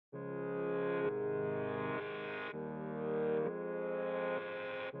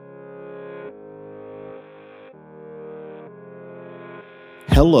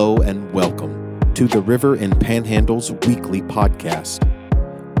Hello and welcome to the River and Panhandle's weekly podcast.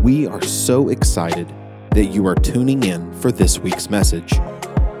 We are so excited that you are tuning in for this week's message.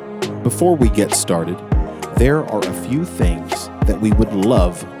 Before we get started, there are a few things that we would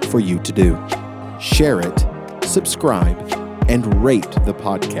love for you to do. Share it, subscribe, and rate the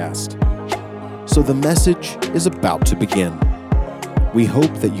podcast. So the message is about to begin. We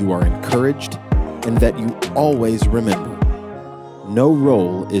hope that you are encouraged and that you always remember, no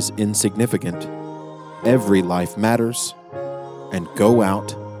role is insignificant. Every life matters, and go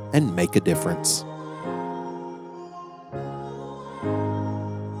out and make a difference.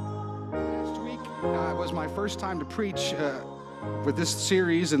 Last week was my first time to preach with this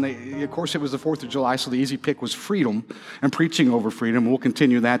series, and of course it was the 4th of July, so the easy pick was freedom and preaching over freedom. We'll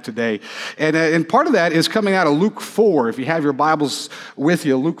continue that today. And part of that is coming out of Luke 4. If you have your Bibles with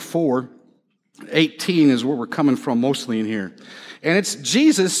you, Luke 4:18 is where we're coming from mostly in here. And it's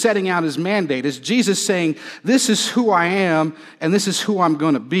Jesus setting out his mandate. It's Jesus saying, this is who I am, and this is who I'm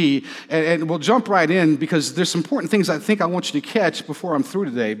going to be. And we'll jump right in because there's some important things I think I want you to catch before I'm through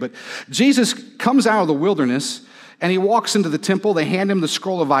today. But Jesus comes out of the wilderness, and he walks into the temple. They hand him the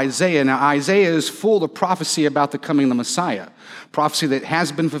scroll of Isaiah. Now, Isaiah is full of prophecy about the coming of the Messiah. Prophecy that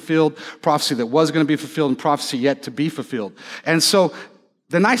has been fulfilled, prophecy that was going to be fulfilled, and prophecy yet to be fulfilled. And so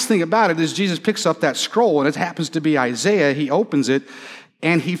the nice thing about it is Jesus picks up that scroll, and it happens to be Isaiah. He opens it,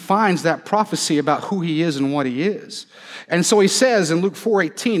 and he finds that prophecy about who he is and what he is. And so he says in Luke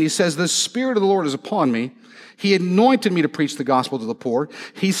 4:18, he says, "The Spirit of the Lord is upon me. He anointed me to preach the gospel to the poor.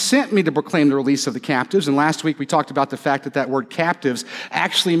 He sent me to proclaim the release of the captives." And last week we talked about the fact that that word captives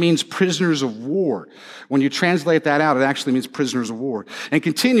actually means prisoners of war. When you translate that out, it actually means prisoners of war. And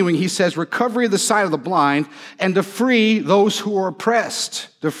continuing, he says, "Recovery of the sight of the blind, and to free those who are oppressed."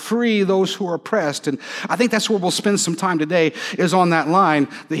 To free those who are oppressed. And I think that's where we'll spend some time today, is on that line,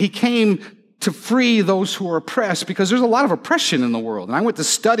 that he came to free those who are oppressed, because there's a lot of oppression in the world. And I went to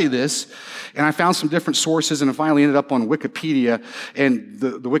study this, and I found some different sources, and I finally ended up on Wikipedia, and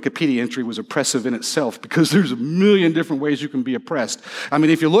the Wikipedia entry was oppressive in itself, because there's a million different ways you can be oppressed. I mean,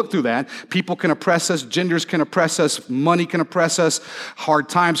 if you look through that, people can oppress us, genders can oppress us, money can oppress us, hard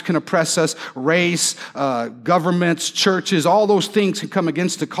times can oppress us, race, governments, churches, all those things can come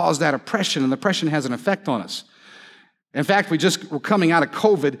against to cause that oppression, and oppression has an effect on us. In fact, we're coming out of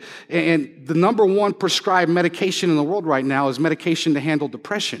COVID, and the number one prescribed medication in the world right now is medication to handle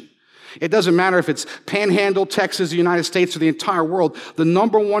depression. It doesn't matter if it's Panhandle, Texas, the United States, or the entire world. The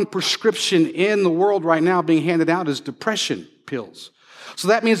number one prescription in the world right now being handed out is depression pills. So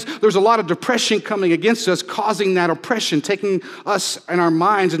that means there's a lot of depression coming against us, causing that oppression, taking us and our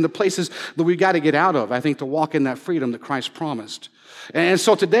minds into places that we've got to get out of, I think, to walk in that freedom that Christ promised. And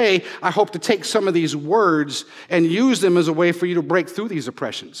so today, I hope to take some of these words and use them as a way for you to break through these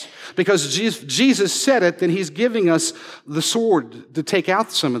oppressions. Because Jesus said it, then he's giving us the sword to take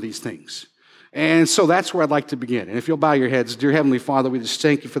out some of these things. And so that's where I'd like to begin. And if you'll bow your heads, dear Heavenly Father, we just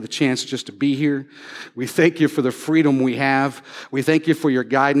thank you for the chance just to be here. We thank you for the freedom we have. We thank you for your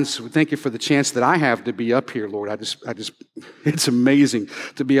guidance. We thank you for the chance that I have to be up here, Lord. It's amazing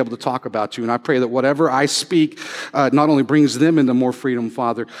to be able to talk about you. And I pray that whatever I speak not only brings them into more freedom,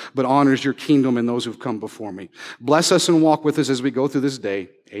 Father, but honors your kingdom and those who've come before me. Bless us and walk with us as we go through this day.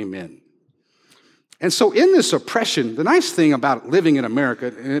 Amen. And so in this oppression, the nice thing about living in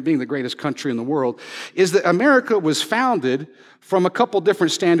America, and it being the greatest country in the world, is that America was founded from a couple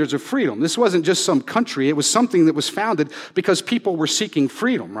different standards of freedom. This wasn't just some country. It was something that was founded because people were seeking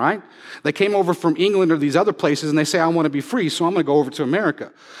freedom, right? They came over from England or these other places, and they say, I want to be free, so I'm going to go over to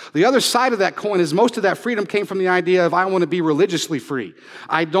America. The other side of that coin is most of that freedom came from the idea of I want to be religiously free.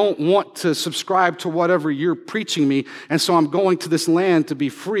 I don't want to subscribe to whatever you're preaching me, and so I'm going to this land to be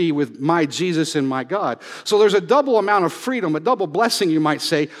free with my Jesus and my God. So there's a double amount of freedom, a double blessing, you might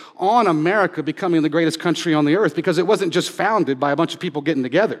say, on America becoming the greatest country on the earth, because it wasn't just founded by a bunch of people getting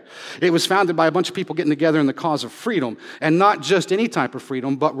together. It was founded by a bunch of people getting together in the cause of freedom, and not just any type of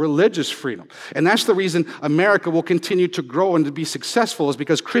freedom, but religious freedom. And that's the reason America will continue to grow and to be successful, is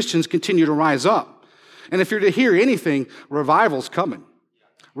because Christians continue to rise up. And if you're to hear anything, revival's coming.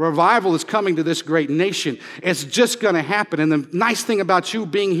 Revival is coming to this great nation. It's just going to happen. And the nice thing about you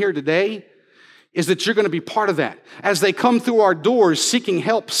being here today, is that you're going to be part of that. As they come through our doors seeking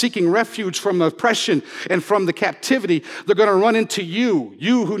help, seeking refuge from oppression and from the captivity, they're going to run into you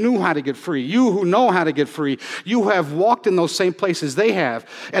who knew how to get free, you who know how to get free, you who have walked in those same places they have,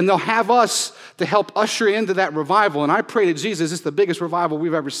 and they'll have us to help usher into that revival. And I pray to Jesus, it's the biggest revival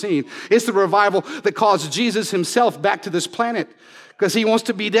we've ever seen. It's the revival that calls Jesus himself back to this planet, because he wants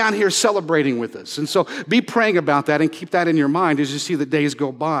to be down here celebrating with us. And so be praying about that and keep that in your mind as you see the days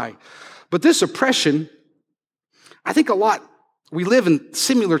go by. But this oppression, I think we live in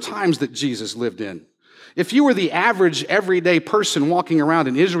similar times that Jesus lived in. If you were the average everyday person walking around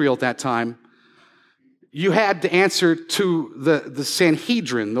in Israel at that time, you had to answer to the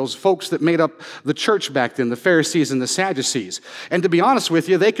Sanhedrin, those folks that made up the church back then, the Pharisees and the Sadducees. And to be honest with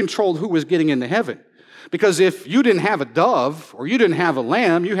you, they controlled who was getting into heaven. Because if you didn't have a dove or you didn't have a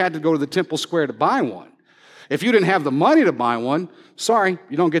lamb, you had to go to the temple square to buy one. If you didn't have the money to buy one, sorry,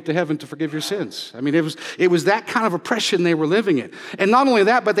 you don't get to heaven to forgive your sins. I mean, it was that kind of oppression they were living in. And not only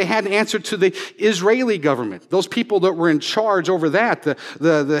that, but they had to answer to the Israeli government, those people that were in charge over that,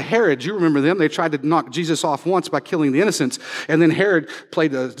 the Herod, you remember them, they tried to knock Jesus off once by killing the innocents, and then Herod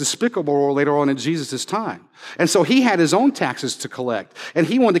played a despicable role later on in Jesus' time. And so he had his own taxes to collect, and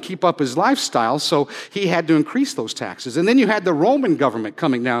he wanted to keep up his lifestyle, so he had to increase those taxes. And then you had the Roman government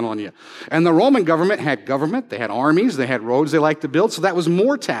coming down on you. And the Roman government, they had armies, they had roads they liked to build, so that was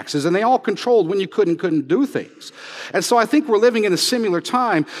more taxes, and they all controlled when you couldn't do things. And so I think we're living in a similar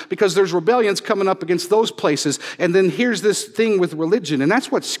time because there's rebellions coming up against those places, and then here's this thing with religion, and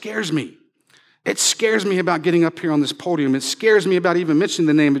that's what scares me. It scares me about getting up here on this podium. It scares me about even mentioning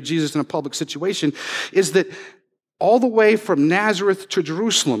the name of Jesus in a public situation, is that all the way from Nazareth to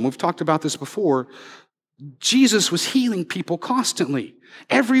Jerusalem, we've talked about this before, Jesus was healing people constantly.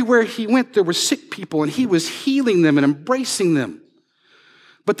 Everywhere he went, there were sick people, and he was healing them and embracing them.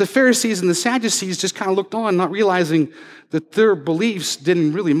 But the Pharisees and the Sadducees just kind of looked on, not realizing that their beliefs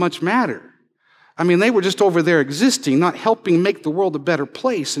didn't really much matter. I mean, they were just over there existing, not helping make the world a better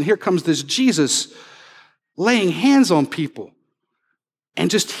place. And here comes this Jesus laying hands on people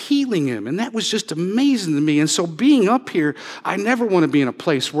and just healing him. And that was just amazing to me. And so being up here, I never want to be in a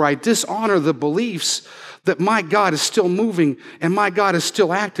place where I dishonor the beliefs that my God is still moving and my God is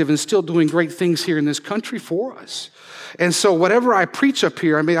still active and still doing great things here in this country for us. And so whatever I preach up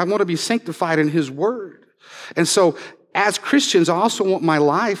here, I want to be sanctified in his word. And so as Christians, I also want my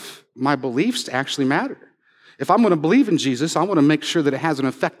life, my beliefs to actually matter. If I'm going to believe in Jesus, I want to make sure that it has an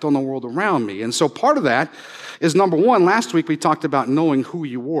effect on the world around me. And so part of that is, number one, last week we talked about knowing who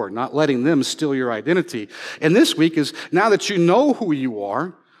you are, not letting them steal your identity. And this week is, now that you know who you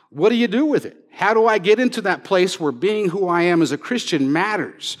are, what do you do with it? How do I get into that place where being who I am as a Christian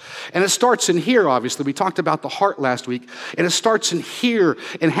matters? And it starts in here, obviously. We talked about the heart last week. And it starts in here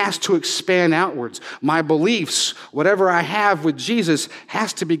and has to expand outwards. My beliefs, whatever I have with Jesus,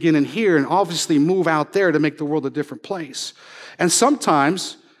 has to begin in here and obviously move out there to make the world a different place. And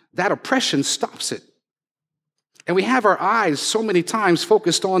sometimes that oppression stops it. And we have our eyes so many times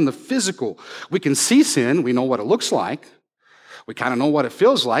focused on the physical. We can see sin. We know what it looks like. We kind of know what it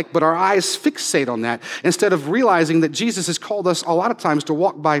feels like, but our eyes fixate on that instead of realizing that Jesus has called us a lot of times to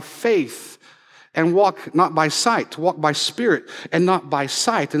walk by faith and walk not by sight, to walk by spirit and not by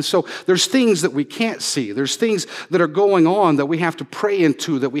sight. And so there's things that we can't see. There's things that are going on that we have to pray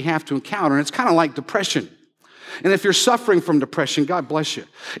into, that we have to encounter. And it's kind of like depression. And if you're suffering from depression, God bless you.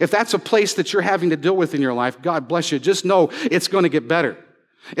 If that's a place that you're having to deal with in your life, God bless you. Just know it's going to get better.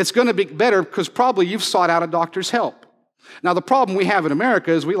 It's going to be better because probably you've sought out a doctor's help. Now, the problem we have in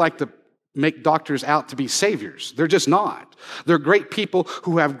America is we like to make doctors out to be saviors. They're just not. They're great people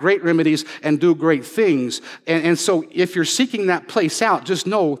who have great remedies and do great things. And so if you're seeking that place out, just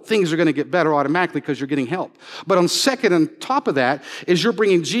know things are going to get better automatically because you're getting help. But on second and top of that is you're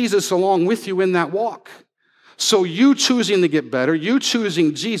bringing Jesus along with you in that walk. So you choosing to get better, you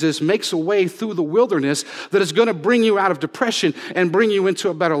choosing Jesus makes a way through the wilderness that is going to bring you out of depression and bring you into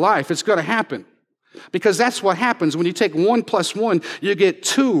a better life. It's going to happen. Because that's what happens. When you take 1 + 1, you get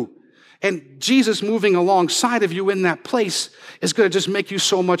 2. And Jesus moving alongside of you in that place is going to just make you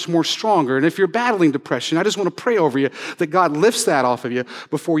so much more stronger. And if you're battling depression, I just want to pray over you that God lifts that off of you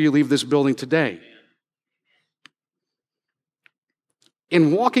before you leave this building today.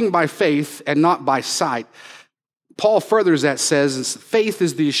 In walking by faith and not by sight, Paul furthers that, says, faith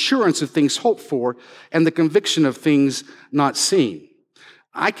is the assurance of things hoped for and the conviction of things not seen.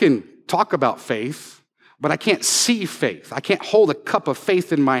 I can talk about faith, but I can't see faith. I can't hold a cup of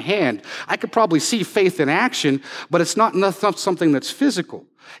faith in my hand. I could probably see faith in action, but it's not something that's physical.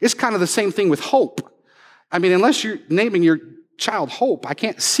 It's kind of the same thing with hope. I mean, unless you're naming your child hope, I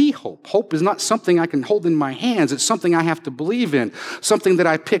can't see hope. Hope is not something I can hold in my hands. It's something I have to believe in, something that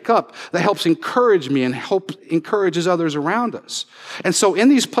I pick up that helps encourage me, and hope encourages others around us. And so in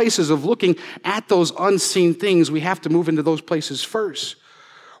these places of looking at those unseen things, we have to move into those places first,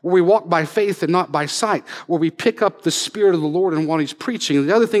 where we walk by faith and not by sight, where we pick up the Spirit of the Lord and what He's preaching. And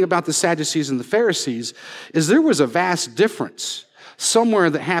the other thing about the Sadducees and the Pharisees is there was a vast difference somewhere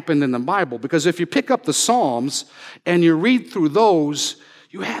that happened in the Bible, because if you pick up the Psalms and you read through those,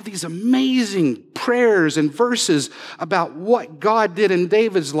 you have these amazing prayers and verses about what God did in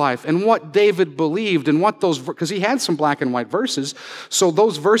David's life and what David believed and what those, because he had some black and white verses, so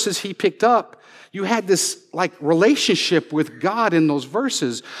those verses he picked up, you had this like relationship with God in those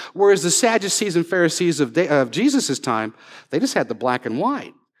verses, whereas the Sadducees and Pharisees of Jesus' time, they just had the black and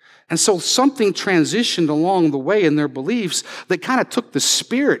white. And so something transitioned along the way in their beliefs that kind of took the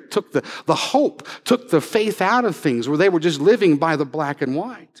spirit, took the hope, took the faith out of things, where they were just living by the black and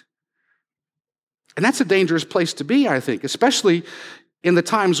white. And that's a dangerous place to be, I think, especially in the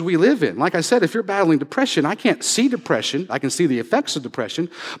times we live in. Like I said, if you're battling depression, I can't see depression. I can see the effects of depression,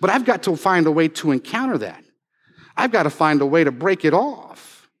 but I've got to find a way to encounter that. I've got to find a way to break it off.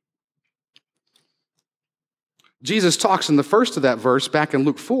 Jesus talks in the first of that verse, back in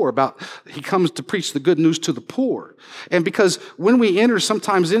Luke 4, about he comes to preach the good news to the poor. And because when we enter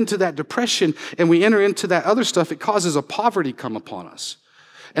sometimes into that depression and we enter into that other stuff, it causes a poverty come upon us.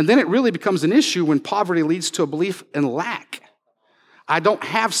 And then it really becomes an issue when poverty leads to a belief in lack. I don't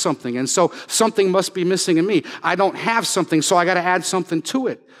have something, and so something must be missing in me. I don't have something, so I got to add something to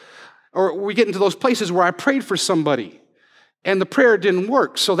it. Or we get into those places where I prayed for somebody, and the prayer didn't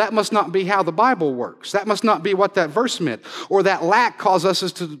work, so that must not be how the Bible works. That must not be what that verse meant. Or that lack causes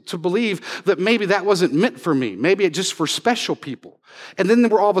us to believe that maybe that wasn't meant for me. Maybe it's just for special people. And then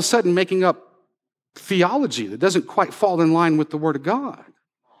we're all of a sudden making up theology that doesn't quite fall in line with the Word of God.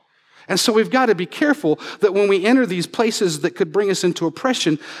 And so we've got to be careful that when we enter these places that could bring us into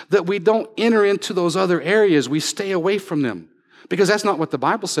oppression, that we don't enter into those other areas. We stay away from them, because that's not what the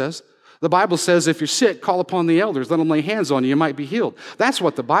Bible says. The Bible says if you're sick, call upon the elders, let them lay hands on you, you might be healed. That's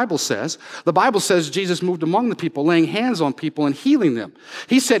what the Bible says. The Bible says Jesus moved among the people, laying hands on people and healing them.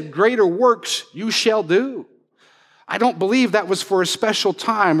 He said, greater works you shall do. I don't believe that was for a special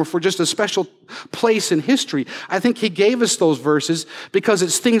time or for just a special place in history. I think he gave us those verses because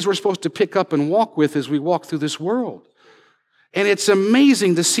it's things we're supposed to pick up and walk with as we walk through this world. And it's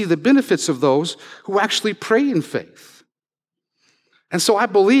amazing to see the benefits of those who actually pray in faith. And so I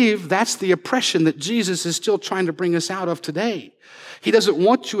believe that's the oppression that Jesus is still trying to bring us out of today. He doesn't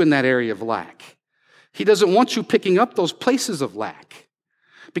want you in that area of lack. He doesn't want you picking up those places of lack.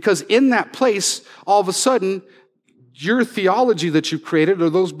 Because in that place, all of a sudden, your theology that you've created or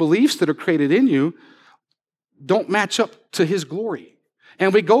those beliefs that are created in you don't match up to his glory.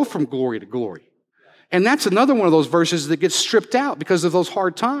 And we go from glory to glory. And that's another one of those verses that gets stripped out because of those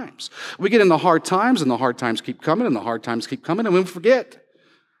hard times. We get in the hard times, and the hard times keep coming, and the hard times keep coming, and we forget.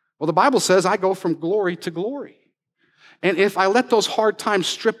 Well, the Bible says I go from glory to glory. And if I let those hard times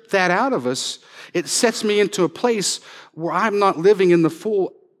strip that out of us, it sets me into a place where I'm not living in the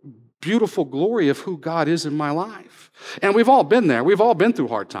full, beautiful glory of who God is in my life. And we've all been there. We've all been through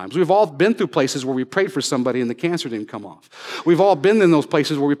hard times. We've all been through places where we prayed for somebody and the cancer didn't come off. We've all been in those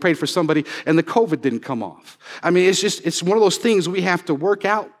places where we prayed for somebody and the COVID didn't come off. I mean, it's one of those things we have to work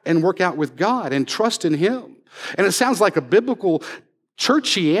out with God and trust in him. And it sounds like a biblical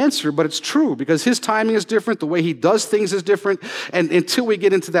churchy answer, but it's true because his timing is different. The way he does things is different. And until we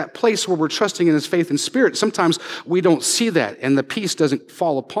get into that place where we're trusting in his faith and spirit, sometimes we don't see that and the peace doesn't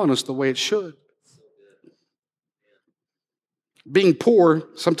fall upon us the way it should. Being poor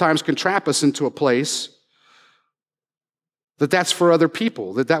sometimes can trap us into a place that's for other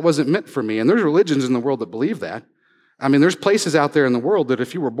people, that wasn't meant for me. And there's religions in the world that believe that. I mean, there's places out there in the world that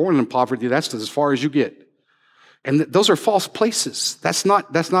if you were born in poverty, that's as far as you get. And those are false places. It's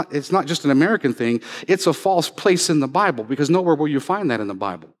not just an American thing. It's a false place in the Bible because nowhere will you find that in the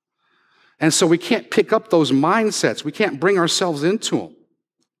Bible. And so we can't pick up those mindsets. We can't bring ourselves into them.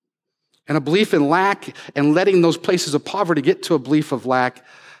 And a belief in lack and letting those places of poverty get to a belief of lack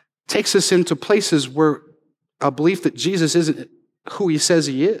takes us into places where a belief that Jesus isn't who he says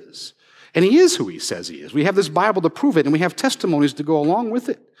he is. And he is who he says he is. We have this Bible to prove it, and we have testimonies to go along with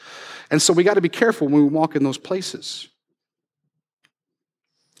it. And so we got to be careful when we walk in those places.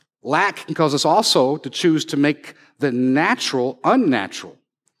 Lack can cause us also to choose to make the natural unnatural.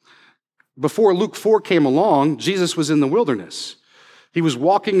 Before Luke 4 came along, Jesus was in the wilderness. He was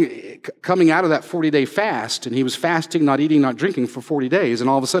coming out of that 40-day fast, and he was fasting, not eating, not drinking for 40 days, and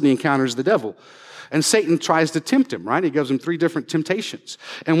all of a sudden he encounters the devil. And Satan tries to tempt him, right? He gives him 3 different temptations.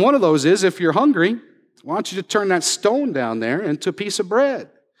 And one of those is, if you're hungry, why don't you just turn that stone down there into a piece of bread?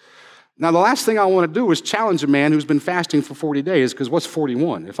 Now, the last thing I want to do is challenge a man who's been fasting for 40 days, because what's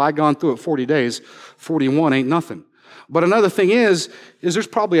 41? If I'd gone through it 40 days, 41 ain't nothing. But another thing is there's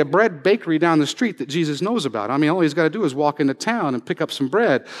probably a bread bakery down the street that Jesus knows about. I mean, all he's got to do is walk into town and pick up some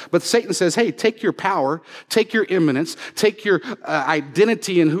bread. But Satan says, hey, take your power, take your eminence, take your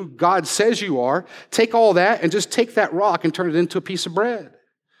identity in who God says you are, take all that and just take that rock and turn it into a piece of bread.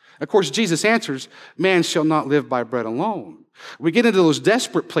 Of course, Jesus answers, man shall not live by bread alone. We get into those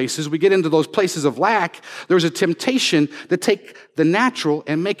desperate places, we get into those places of lack, there's a temptation to take the natural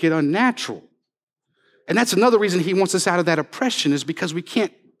and make it unnatural. And that's another reason he wants us out of that oppression, is because we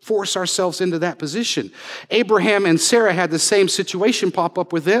can't force ourselves into that position. Abraham and Sarah had the same situation pop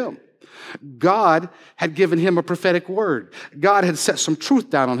up with them. God had given him a prophetic word. God had set some truth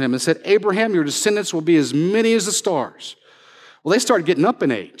down on him and said, Abraham, your descendants will be as many as the stars. Well, they started getting up in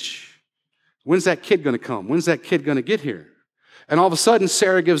age. When's that kid going to come? When's that kid going to get here? And all of a sudden,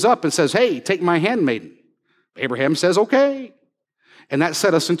 Sarah gives up and says, hey, take my handmaiden. Abraham says, okay. And that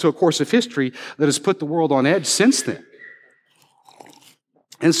set us into a course of history that has put the world on edge since then.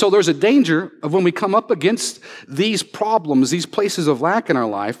 And so there's a danger of when we come up against these problems, these places of lack in our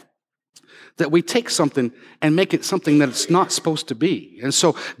life, that we take something and make it something that it's not supposed to be. And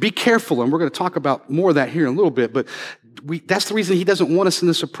so be careful, and we're going to talk about more of that here in a little bit, but that's the reason he doesn't want us in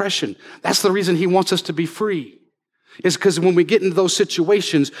this oppression. That's the reason he wants us to be free. Is because when we get into those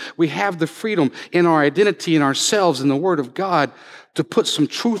situations, we have the freedom in our identity, in ourselves, in the Word of God, to put some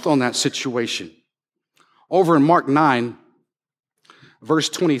truth on that situation. Over in Mark 9, verse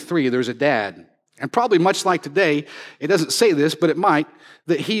 23, there's a dad. And probably much like today, it doesn't say this, but it might,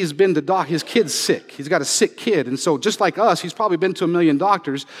 that he's been to his kid's sick. He's got a sick kid. And so just like us, he's probably been to 1 million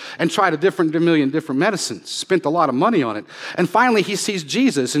doctors and tried a million different medicines, spent a lot of money on it. And finally, he sees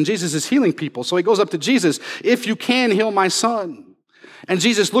Jesus, and Jesus is healing people. So he goes up to Jesus, if you can, heal my son. And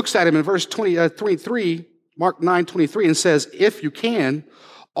Jesus looks at him in verse 23, Mark 9:23, and says, if you can,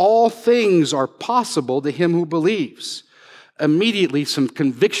 all things are possible to him who believes. Immediately, some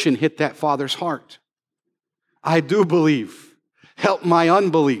conviction hit that father's heart. I do believe. Help my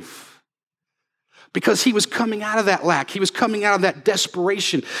unbelief. Because he was coming out of that lack. He was coming out of that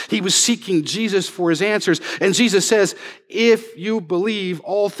desperation. He was seeking Jesus for his answers. And Jesus says, if you believe,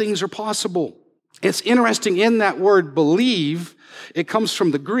 all things are possible. It's interesting in that word believe, it comes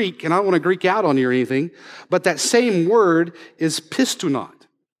from the Greek, and I don't want to Greek out on you or anything, but that same word is pistonot.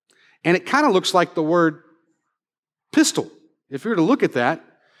 And it kind of looks like the word pistol. If you were to look at that,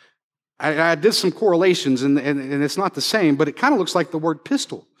 I did some correlations, and it's not the same, but it kind of looks like the word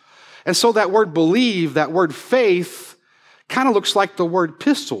pistol. And so that word believe, that word faith, kind of looks like the word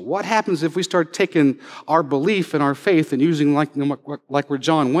pistol. What happens if we start taking our belief and our faith and using like we're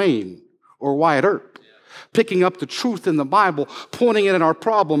John Wayne or Wyatt Earp, picking up the truth in the Bible, pointing it at our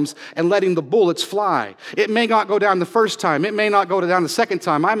problems, and letting the bullets fly? It may not go down the first time. It may not go down the second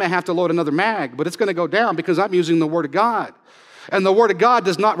time. I may have to load another mag, but it's going to go down because I'm using the Word of God. And the Word of God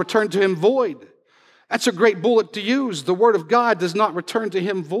does not return to him void. That's a great bullet to use. The Word of God does not return to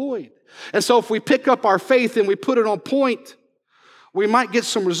him void. And so if we pick up our faith and we put it on point, we might get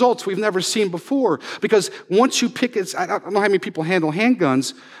some results we've never seen before. Because once you pick it, I don't know how many people handle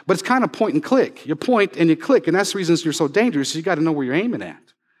handguns, but it's kind of point and click. You point and you click, and that's the reason you're so dangerous. You got to know where you're aiming at.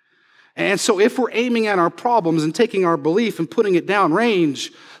 And so if we're aiming at our problems and taking our belief and putting it down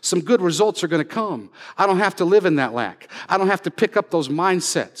range, some good results are going to come. I don't have to live in that lack. I don't have to pick up those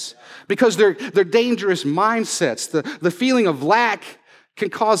mindsets because they're dangerous mindsets. The feeling of lack can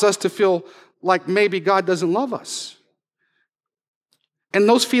cause us to feel like maybe God doesn't love us. And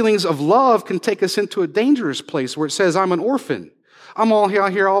those feelings of love can take us into a dangerous place where it says, I'm an orphan. I'm all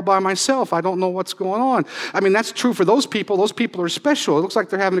here all by myself. I don't know what's going on. I mean, that's true for those people. Those people are special. It looks like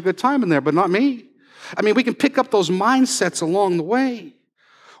they're having a good time in there, but not me. I mean, we can pick up those mindsets along the way.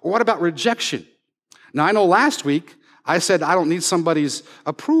 Or what about rejection? Now, I know last week I said I don't need somebody's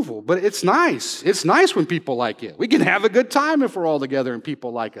approval, but it's nice. It's nice when people like it. We can have a good time if we're all together and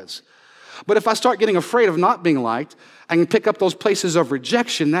people like us. But if I start getting afraid of not being liked, I can pick up those places of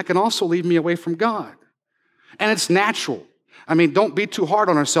rejection. That can also lead me away from God. And it's natural. I mean, don't be too hard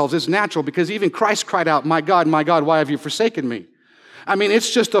on ourselves. It's natural because even Christ cried out, my God, why have you forsaken me? I mean,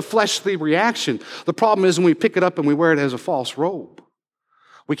 it's just a fleshly reaction. The problem is when we pick it up and we wear it as a false robe.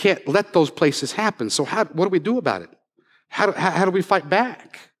 We can't let those places happen. So what do we do about it? How do we fight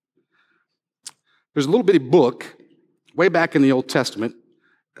back? There's a little bitty book way back in the Old Testament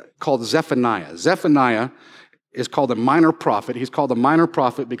called Zephaniah. Zephaniah is called a minor prophet. He's called a minor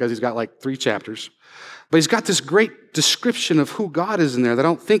prophet because he's got like 3 chapters. But he's got this great description of who God is in there that I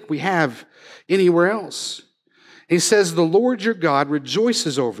don't think we have anywhere else. He says, the Lord your God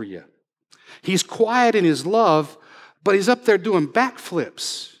rejoices over you. He's quiet in his love, but he's up there doing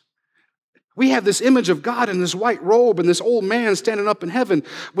backflips. We have this image of God in this white robe and this old man standing up in heaven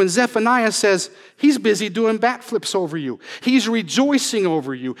when Zephaniah says he's busy doing backflips over you. He's rejoicing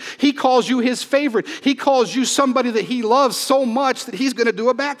over you. He calls you his favorite. He calls you somebody that he loves so much that he's going to do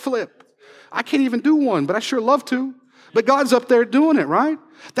a backflip. I can't even do one, but I sure love to. But God's up there doing it, right?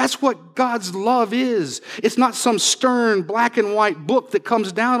 That's what God's love is. It's not some stern black and white book that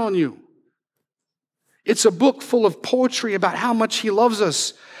comes down on you. It's a book full of poetry about how much he loves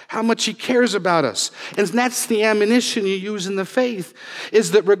us, how much he cares about us. And that's the ammunition you use in the faith,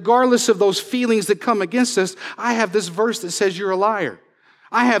 is that regardless of those feelings that come against us, I have this verse that says you're a liar.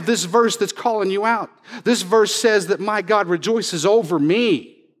 I have this verse that's calling you out. This verse says that my God rejoices over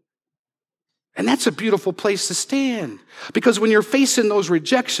me. And that's a beautiful place to stand. Because when you're facing those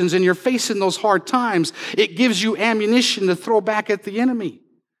rejections and you're facing those hard times, it gives you ammunition to throw back at the enemy.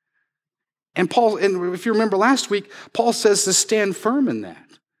 And if you remember last week, Paul says to stand firm in that.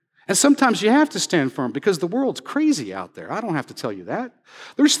 And sometimes you have to stand firm because the world's crazy out there. I don't have to tell you that.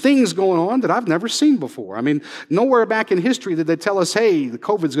 There's things going on that I've never seen before. I mean, nowhere back in history did they tell us, hey, the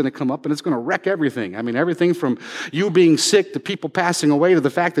COVID's going to come up and it's going to wreck everything. I mean, everything from you being sick to people passing away to the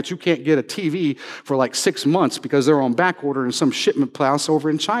fact that you can't get a TV for like 6 months because they're on back order in some shipment house over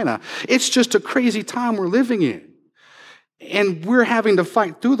in China. It's just a crazy time we're living in. And we're having to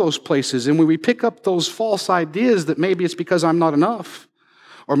fight through those places. And when we pick up those false ideas that maybe it's because I'm not enough,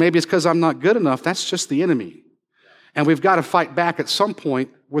 or maybe it's because I'm not good enough, that's just the enemy. And we've got to fight back at some point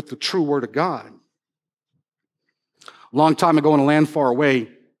with the true word of God. A long time ago in a land far away,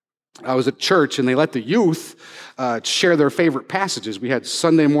 I was at church and they let the youth share their favorite passages. We had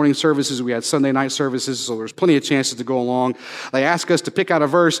Sunday morning services, we had Sunday night services, so there's plenty of chances to go along. They ask us to pick out a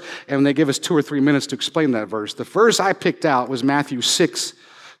verse and they give us 2 or 3 minutes to explain that verse. The verse I picked out was Matthew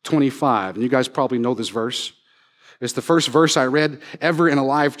 6:25, and you guys probably know this verse. It's the first verse I read ever in a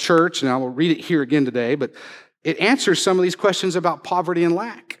live church, and I will read it here again today, but it answers some of these questions about poverty and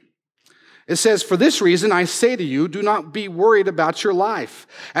lack. It says, for this reason I say to you, do not be worried about your life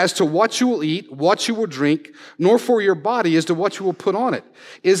as to what you will eat, what you will drink, nor for your body as to what you will put on it.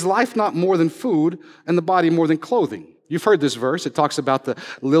 Is life not more than food, and the body more than clothing? You've heard this verse. It talks about the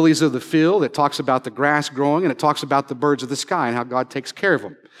lilies of the field. It talks about the grass growing, and it talks about the birds of the sky and how God takes care of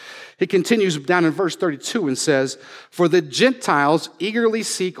them. He continues down in verse 32 and says, for the Gentiles eagerly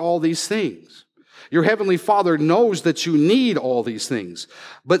seek all these things. Your heavenly Father knows that you need all these things.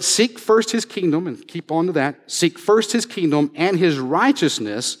 But seek first his kingdom, and keep on to that. Seek first his kingdom and his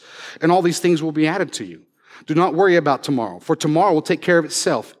righteousness, and all these things will be added to you. Do not worry about tomorrow, for tomorrow will take care of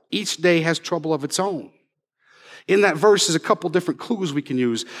itself. Each day has trouble of its own. In that verse is a couple different clues we can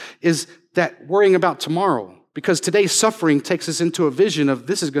use, is that worrying about tomorrow, because today's suffering takes us into a vision of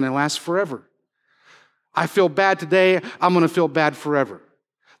this is going to last forever. I feel bad today, I'm going to feel bad forever.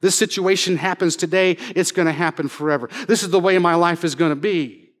 This situation happens today, it's going to happen forever. This is the way my life is going to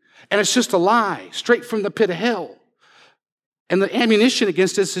be. And it's just a lie, straight from the pit of hell. And the ammunition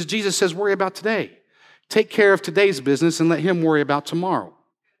against this is Jesus says, worry about today. Take care of today's business and let him worry about tomorrow.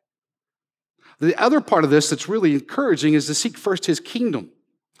 The other part of this that's really encouraging is to seek first his kingdom.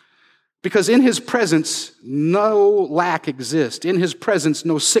 Because in his presence, no lack exists. In his presence,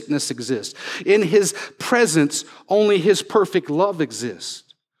 no sickness exists. In his presence, only his perfect love exists.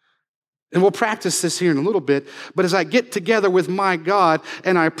 And we'll practice this here in a little bit, but as I get together with my God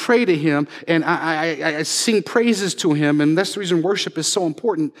and I pray to him and I sing praises to him, and that's the reason worship is so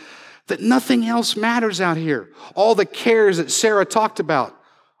important, that nothing else matters out here. All the cares that Sarah talked about,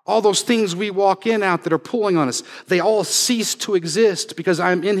 all those things we walk in out that are pulling on us, they all cease to exist because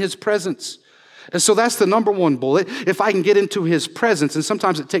I'm in his presence. And so that's the number one bullet. If I can get into his presence, and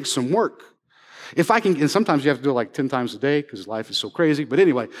sometimes it takes some work. If I can, and sometimes you have to do it like 10 times a day because life is so crazy. But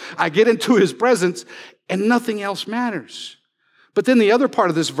anyway, I get into his presence and nothing else matters. But then the other part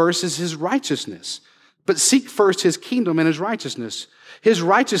of this verse is his righteousness. But seek first his kingdom and his righteousness. His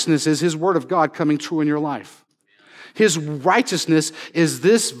righteousness is his word of God coming true in your life. His righteousness is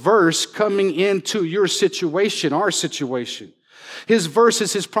this verse coming into your situation, our situation. His verse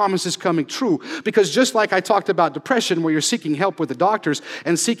is his promises coming true. Because just like I talked about depression, where you're seeking help with the doctors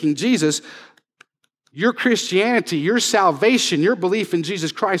and seeking Jesus, your Christianity, your salvation, your belief in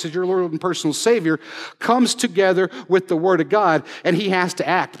Jesus Christ as your Lord and personal Savior comes together with the Word of God, and he has to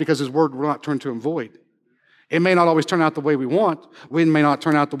act because his Word will not turn to him void. It may not always turn out the way we want. It may not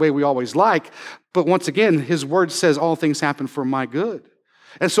turn out the way we always like. But once again, his word says all things happen for my good.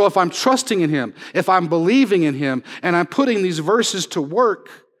 And so if I'm trusting in him, if I'm believing in him, and I'm putting these verses to work,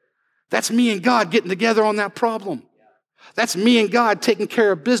 that's me and God getting together on that problem. That's me and God taking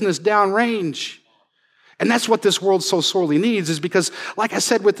care of business downrange. And that's what this world so sorely needs, is because, like I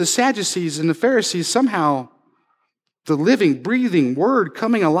said with the Sadducees and the Pharisees, somehow the living, breathing word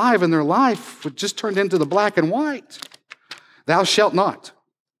coming alive in their life just turned into the black and white. Thou shalt not.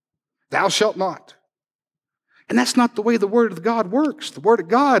 Thou shalt not. And that's not the way the word of God works. The word of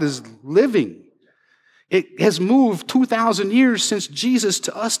God is living. It has moved 2,000 years since Jesus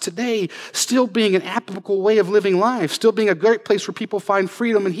to us today, still being an applicable way of living life, still being a great place where people find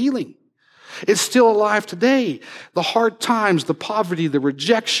freedom and healing. It's still alive today. The hard times, the poverty, the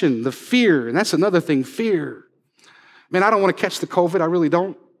rejection, the fear, and that's another thing, fear. Man, I don't want to catch the COVID. I really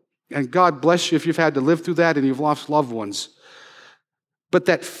don't. And God bless you if you've had to live through that and you've lost loved ones. But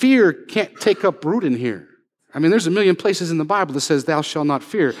that fear can't take up root in here. I mean, there's a million places in the Bible that says, thou shalt not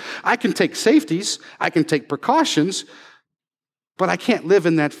fear. I can take safeties, I can take precautions, but I can't live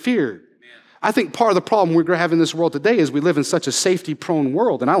in that fear. I think part of the problem we're having in this world today is we live in such a safety-prone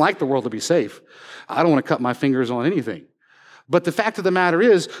world, and I like the world to be safe. I don't want to cut my fingers on anything. But the fact of the matter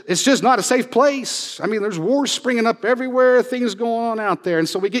is, it's just not a safe place. I mean, there's wars springing up everywhere, things going on out there, and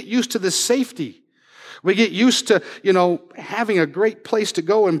so we get used to this safety. We get used to, having a great place to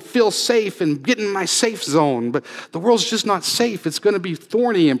go and feel safe and get in my safe zone. But the world's just not safe. It's going to be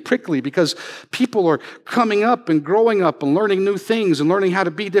thorny and prickly because people are coming up and growing up and learning new things and learning how to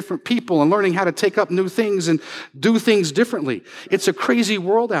be different people and learning how to take up new things and do things differently. It's a crazy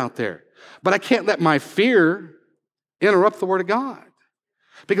world out there. But I can't let my fear interrupt the Word of God,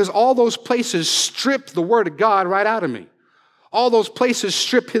 because all those places strip the Word of God right out of me. All those places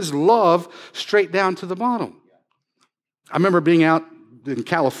strip his love straight down to the bottom. I remember being out in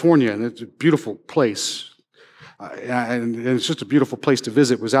California, and it's a beautiful place. And it's just a beautiful place to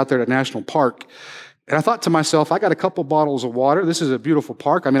visit. It was out there at a national park. And I thought to myself, I got a couple bottles of water. This is a beautiful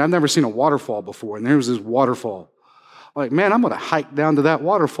park. I mean, I've never seen a waterfall before, and there was this waterfall. I'm like, man, I'm going to hike down to that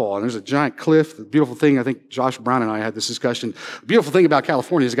waterfall. And there's a giant cliff. The beautiful thing, I think Josh Brown and I had this discussion. The beautiful thing about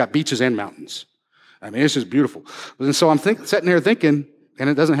California is it's got beaches and mountains. I mean, it's just beautiful. And so I'm sitting there thinking, and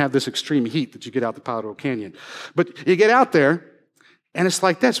it doesn't have this extreme heat that you get out the Palo Canyon. But you get out there, and it's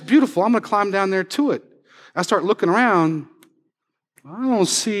like, that's beautiful. I'm going to climb down there to it. I start looking around. I don't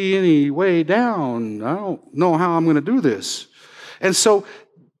see any way down. I don't know how I'm going to do this. And so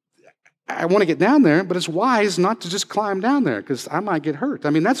I want to get down there, but it's wise not to just climb down there because I might get hurt.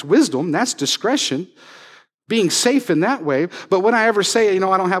 I mean, that's wisdom. That's discretion, being safe in that way. But when I ever say, I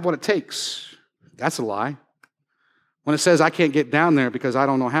don't have what it takes, that's a lie. When it says I can't get down there because I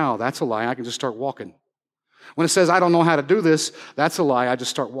don't know how, that's a lie. I can just start walking. When it says I don't know how to do this, that's a lie. I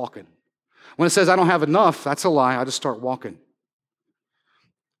just start walking. When it says I don't have enough, that's a lie. I just start walking.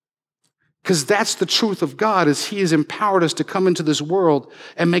 Because that's the truth of God, is he has empowered us to come into this world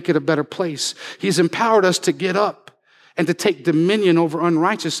and make it a better place. He's empowered us to get up and to take dominion over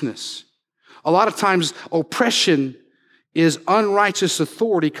unrighteousness. A lot of times, oppression is unrighteous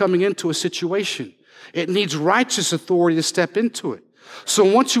authority coming into a situation. It needs righteous authority to step into it. So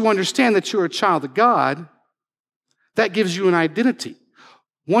once you understand that you're a child of God, that gives you an identity.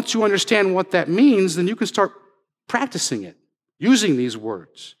 Once you understand what that means, then you can start practicing it, using these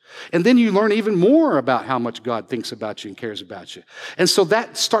words. And then you learn even more about how much God thinks about you and cares about you. And so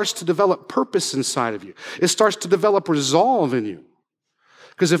that starts to develop purpose inside of you. It starts to develop resolve in you.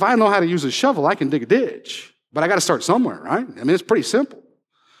 Because if I know how to use a shovel, I can dig a ditch. But I got to start somewhere, right? I mean, it's pretty simple.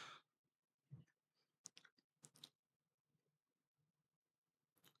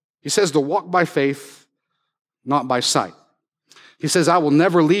 He says to walk by faith, not by sight. He says, I will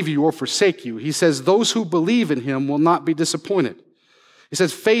never leave you or forsake you. He says, those who believe in him will not be disappointed. He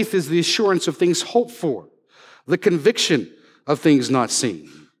says, faith is the assurance of things hoped for, the conviction of things not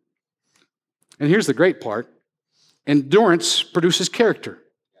seen. And here's the great part. Endurance produces character.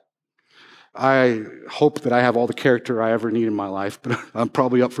 I hope that I have all the character I ever need in my life, but I'm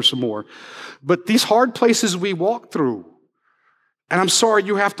probably up for some more. But these hard places we walk through, and I'm sorry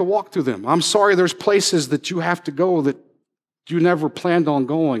you have to walk through them. I'm sorry there's places that you have to go that you never planned on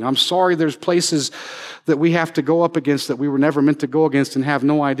going. I'm sorry there's places that we have to go up against that we were never meant to go against and have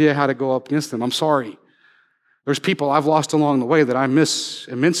no idea how to go up against them. I'm sorry. There's people I've lost along the way that I miss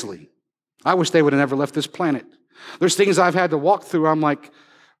immensely. I wish they would have never left this planet. There's things I've had to walk through. I'm like,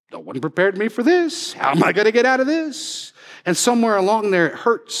 no one prepared me for this. How am I going to get out of this? And somewhere along there, it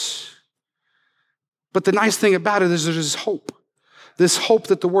hurts. But the nice thing about it is there's hope. This hope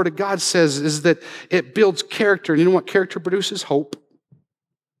that the Word of God says is that it builds character. And you know what character produces? Hope.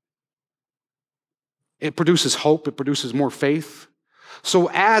 It produces hope. It produces more faith. So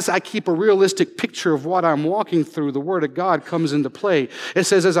as I keep a realistic picture of what I'm walking through, the Word of God comes into play. It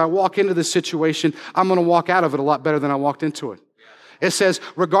says as I walk into this situation, I'm going to walk out of it a lot better than I walked into it. It says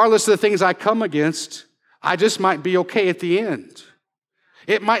regardless of the things I come against, I just might be okay at the end.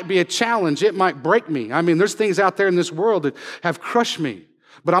 It might be a challenge. It might break me. I mean, there's things out there in this world that have crushed me,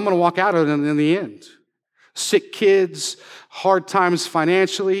 but I'm going to walk out of it in the end. Sick kids, hard times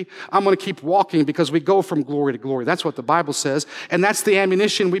financially. I'm going to keep walking because we go from glory to glory. That's what the Bible says. And that's the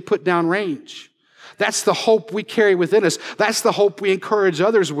ammunition we put down range. That's the hope we carry within us. That's the hope we encourage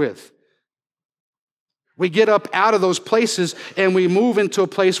others with. We get up out of those places and we move into a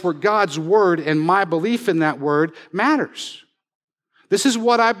place where God's word and my belief in that word matters. This is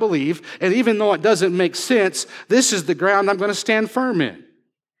what I believe, and even though it doesn't make sense, this is the ground I'm going to stand firm in.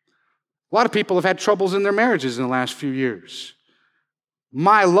 A lot of people have had troubles in their marriages in the last few years.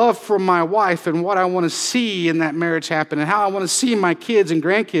 My love for my wife and what I want to see in that marriage happen and how I want to see my kids and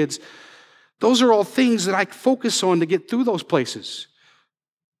grandkids, those are all things that I focus on to get through those places.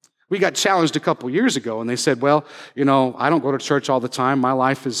 We got challenged a couple years ago, and they said, well, I don't go to church all the time. My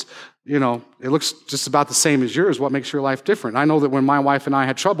life is, it looks just about the same as yours. What makes your life different? I know that when my wife and I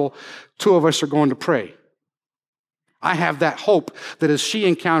had trouble, two of us are going to pray. I have that hope that as she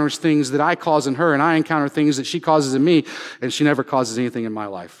encounters things that I cause in her, and I encounter things that she causes in me, and she never causes anything in my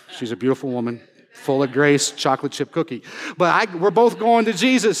life. She's a beautiful woman, full of grace, chocolate chip cookie. But we're both going to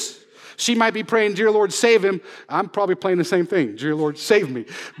Jesus. She might be praying, dear Lord, save him. I'm probably praying the same thing, dear Lord, save me.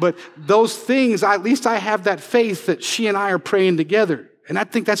 But those things, at least I have that faith that she and I are praying together. And I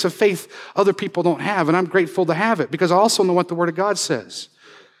think that's a faith other people don't have, and I'm grateful to have it because I also know what the Word of God says.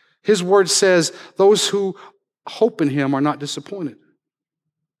 His Word says, those who hope in him are not disappointed.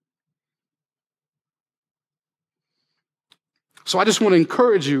 So I just want to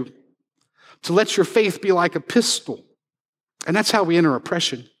encourage you to let your faith be like a pistol. And that's how we enter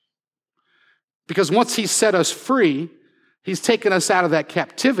oppression. Because once he's set us free, he's taken us out of that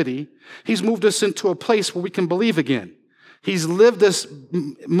captivity. He's moved us into a place where we can believe again. He's moved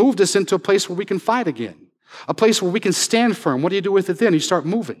us into a place where we can fight again. A place where we can stand firm. What do you do with it then? You start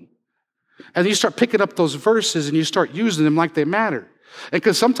moving. And you start picking up those verses and you start using them like they matter. And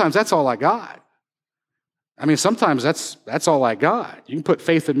because sometimes that's all I got. I mean, sometimes that's all I got. You can put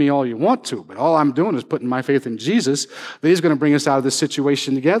faith in me all you want to, but all I'm doing is putting my faith in Jesus, that he's going to bring us out of this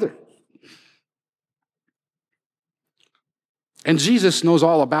situation together. And Jesus knows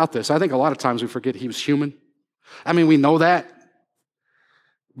all about this. I think a lot of times we forget he was human. I mean, we know that.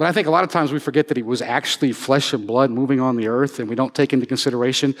 But I think a lot of times we forget that he was actually flesh and blood moving on the earth, and we don't take into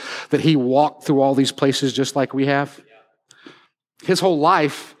consideration that he walked through all these places just like we have. His whole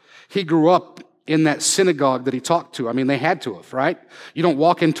life, he grew up in that synagogue that he talked to. I mean, they had to have, right? You don't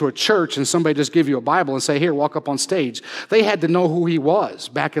walk into a church and somebody just give you a Bible and say, here, walk up on stage. They had to know who he was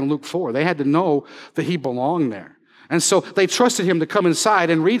back in Luke 4. They had to know that he belonged there. And so they trusted him to come inside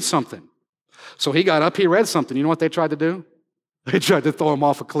and read something. So he got up, he read something. You know what they tried to do? They tried to throw him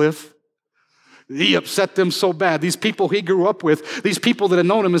off a cliff. He upset them so bad. These people he grew up with, these people that had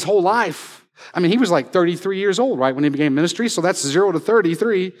known him his whole life. I mean, he was like 33 years old, right, when he began ministry, so that's 0 to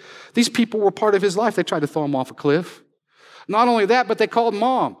 33. These people were part of his life. They tried to throw him off a cliff. Not only that, but they called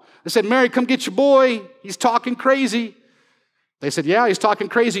mom. They said, Mary, come get your boy. He's talking crazy. They said, yeah, he's talking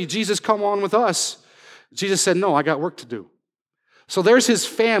crazy. Jesus, come on with us. Jesus said, no, I got work to do. So there's his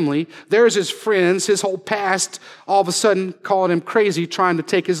family, there's his friends, his whole past, all of a sudden calling him crazy, trying to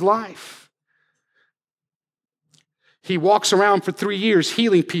take his life. He walks around for 3 years,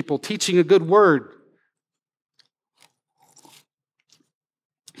 healing people, teaching a good word.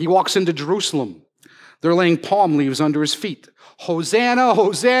 He walks into Jerusalem. They're laying palm leaves under his feet. Hosanna,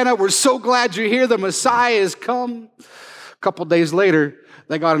 Hosanna, we're so glad you're here. The Messiah has come. A couple days later,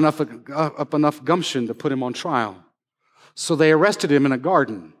 they got enough gumption to put him on trial. So they arrested him in a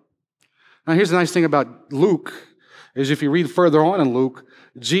garden. Now here's the nice thing about Luke, is if you read further on in Luke,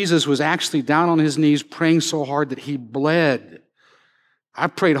 Jesus was actually down on his knees praying so hard that he bled.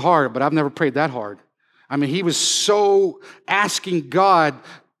 I've prayed hard, but I've never prayed that hard. I mean, he was so asking God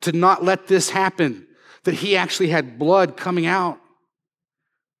to not let this happen that he actually had blood coming out.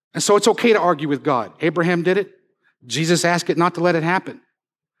 And so it's okay to argue with God. Abraham did it. Jesus asked it not to let it happen.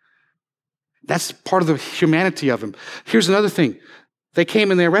 That's part of the humanity of him. Here's another thing. They came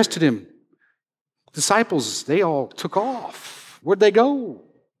and they arrested him. Disciples, they all took off. Where'd they go?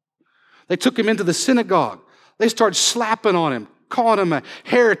 They took him into the synagogue. They started slapping on him, calling him a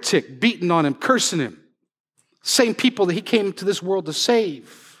heretic, beating on him, cursing him. Same people that he came to this world to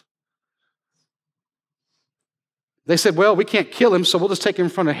save. They said, well, we can't kill him, so we'll just take him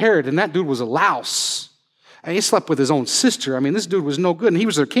in front of Herod. And that dude was a louse. And he slept with his own sister. I mean, this dude was no good, and he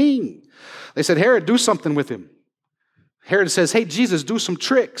was their king. They said, Herod, do something with him. Herod says, hey, Jesus, do some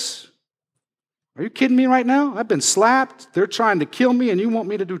tricks. Are you kidding me right now? I've been slapped. They're trying to kill me, and you want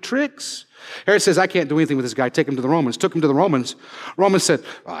me to do tricks? Herod says, I can't do anything with this guy. Take him to the Romans. Took him to the Romans. Romans said,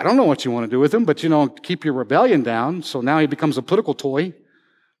 I don't know what you want to do with him, but, keep your rebellion down. So now he becomes a political toy.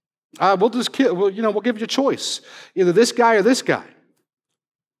 We'll just kill, we'll give you a choice. Either this guy or this guy.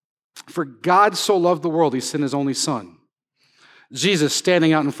 For God so loved the world, he sent his only son. Jesus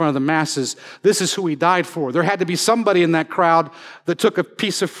standing out in front of the masses, this is who he died for. There had to be somebody in that crowd that took a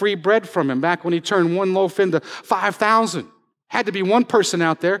piece of free bread from him back when he turned one loaf into 5,000. Had to be one person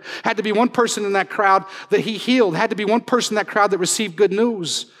out there. Had to be one person in that crowd that he healed. Had to be one person in that crowd that received good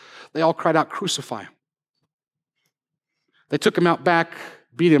news. They all cried out, crucify him. They took him out back,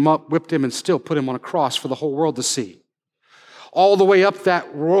 beat him up, whipped him, and still put him on a cross for the whole world to see. All the way up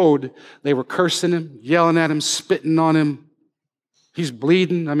that road, they were cursing him, yelling at him, spitting on him. He's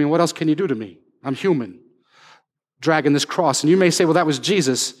bleeding. I mean, what else can you do to me? I'm human. Dragging this cross. And you may say, well, that was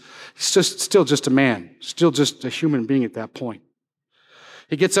Jesus. He's still just a man, still just a human being at that point.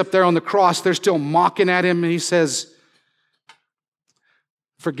 He gets up there on the cross. They're still mocking at him. And he says,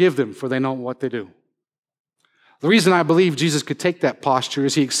 forgive them, for they know what they do. The reason I believe Jesus could take that posture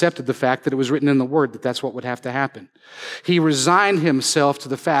is he accepted the fact that it was written in the Word that that's what would have to happen. He resigned himself to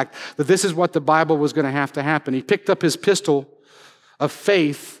the fact that this is what the Bible was going to have to happen. He picked up his pistol of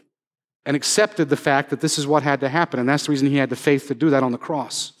faith and accepted the fact that this is what had to happen. And that's the reason he had the faith to do that on the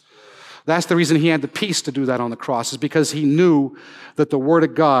cross. That's the reason he had the peace to do that on the cross, is because he knew that the Word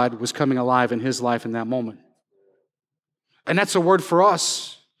of God was coming alive in his life in that moment. And that's a word for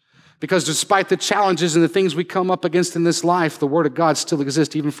us. Because despite the challenges and the things we come up against in this life, the Word of God still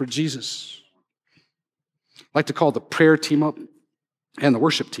exists even for Jesus. I'd like to call the prayer team up and the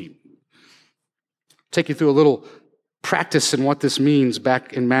worship team. Take you through a little practice in what this means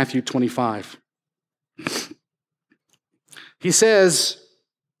back in Matthew 25. He says,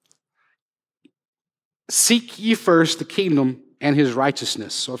 seek ye first the kingdom and his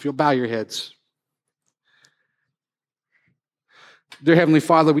righteousness. So if you'll bow your heads. Dear Heavenly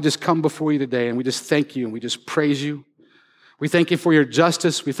Father, we just come before you today and we just thank you and we just praise you. We thank you for your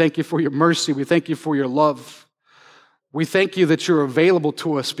justice. We thank you for your mercy. We thank you for your love. We thank you that you're available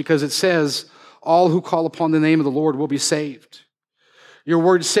to us because it says, all who call upon the name of the Lord will be saved. Your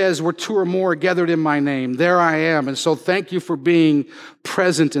word says, where two or more are gathered in my name, there I am. And so thank you for being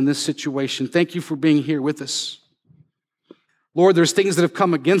present in this situation. Thank you for being here with us. Lord, there's things that have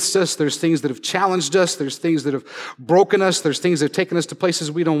come against us. There's things that have challenged us. There's things that have broken us. There's things that have taken us to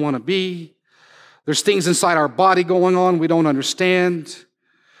places we don't want to be. There's things inside our body going on we don't understand.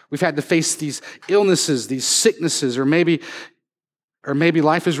 We've had to face these illnesses, these sicknesses, or maybe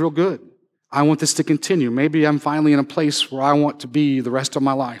life is real good. I want this to continue. Maybe I'm finally in a place where I want to be the rest of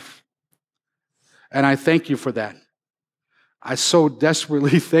my life. And I thank you for that. I so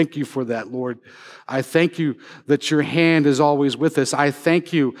desperately thank you for that, Lord. I thank you that your hand is always with us. I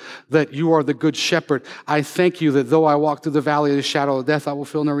thank you that you are the good shepherd. I thank you that though I walk through the valley of the shadow of death, I will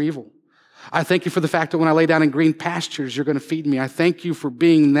feel no evil. I thank you for the fact that when I lay down in green pastures, you're going to feed me. I thank you for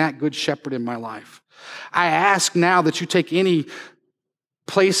being that good shepherd in my life. I ask now that you take any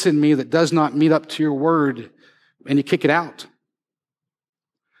place in me that does not meet up to your word and you kick it out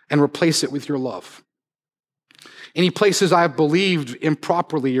and replace it with your love. Any places I've believed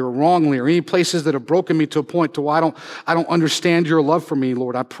improperly or wrongly, or any places that have broken me to a point to where I don't understand your love for me,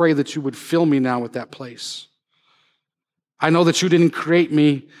 Lord, I pray that you would fill me now with that place. I know that you didn't create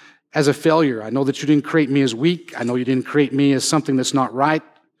me as a failure. I know that you didn't create me as weak. I know you didn't create me as something that's not right.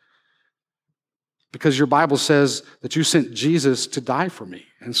 Because your Bible says that you sent Jesus to die for me.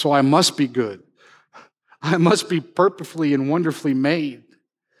 And so I must be good. I must be purposefully and wonderfully made.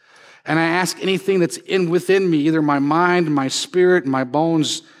 And I ask anything that's within me, either my mind, my spirit, my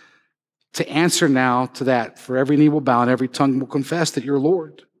bones, to answer now to that. For every knee will bow and every tongue will confess that you're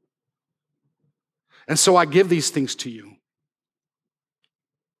Lord. And so I give these things to you.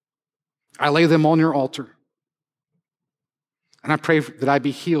 I lay them on your altar. And I pray that I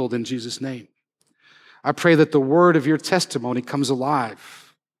be healed in Jesus' name. I pray that the word of your testimony comes alive.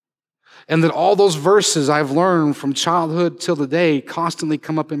 And that all those verses I've learned from childhood till today constantly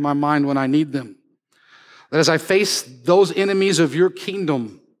come up in my mind when I need them. That as I face those enemies of your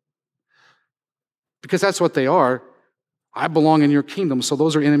kingdom, because that's what they are, I belong in your kingdom, so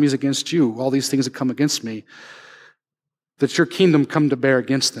those are enemies against you, all these things that come against me, that your kingdom come to bear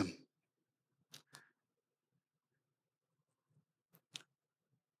against them.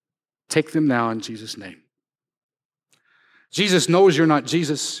 Take them now in Jesus' name. Jesus knows you're not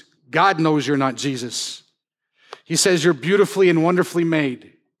Jesus. God knows you're not Jesus. He says you're beautifully and wonderfully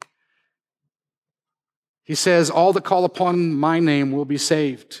made. He says all that call upon my name will be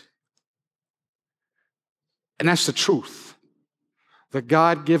saved. And that's the truth, the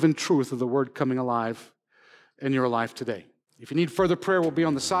God-given truth of the word coming alive in your life today. If you need further prayer, we'll be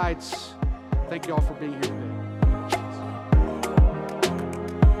on the sides. Thank you all for being here today.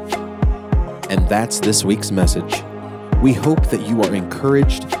 And that's this week's message. We hope that you are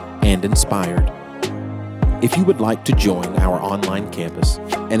encouraged and inspired. If you would like to join our online campus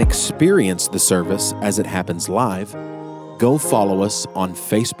and experience the service as it happens live, go follow us on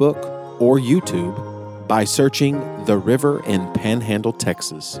Facebook or YouTube by searching The River in Panhandle,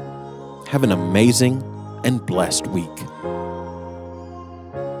 Texas. Have an amazing and blessed week.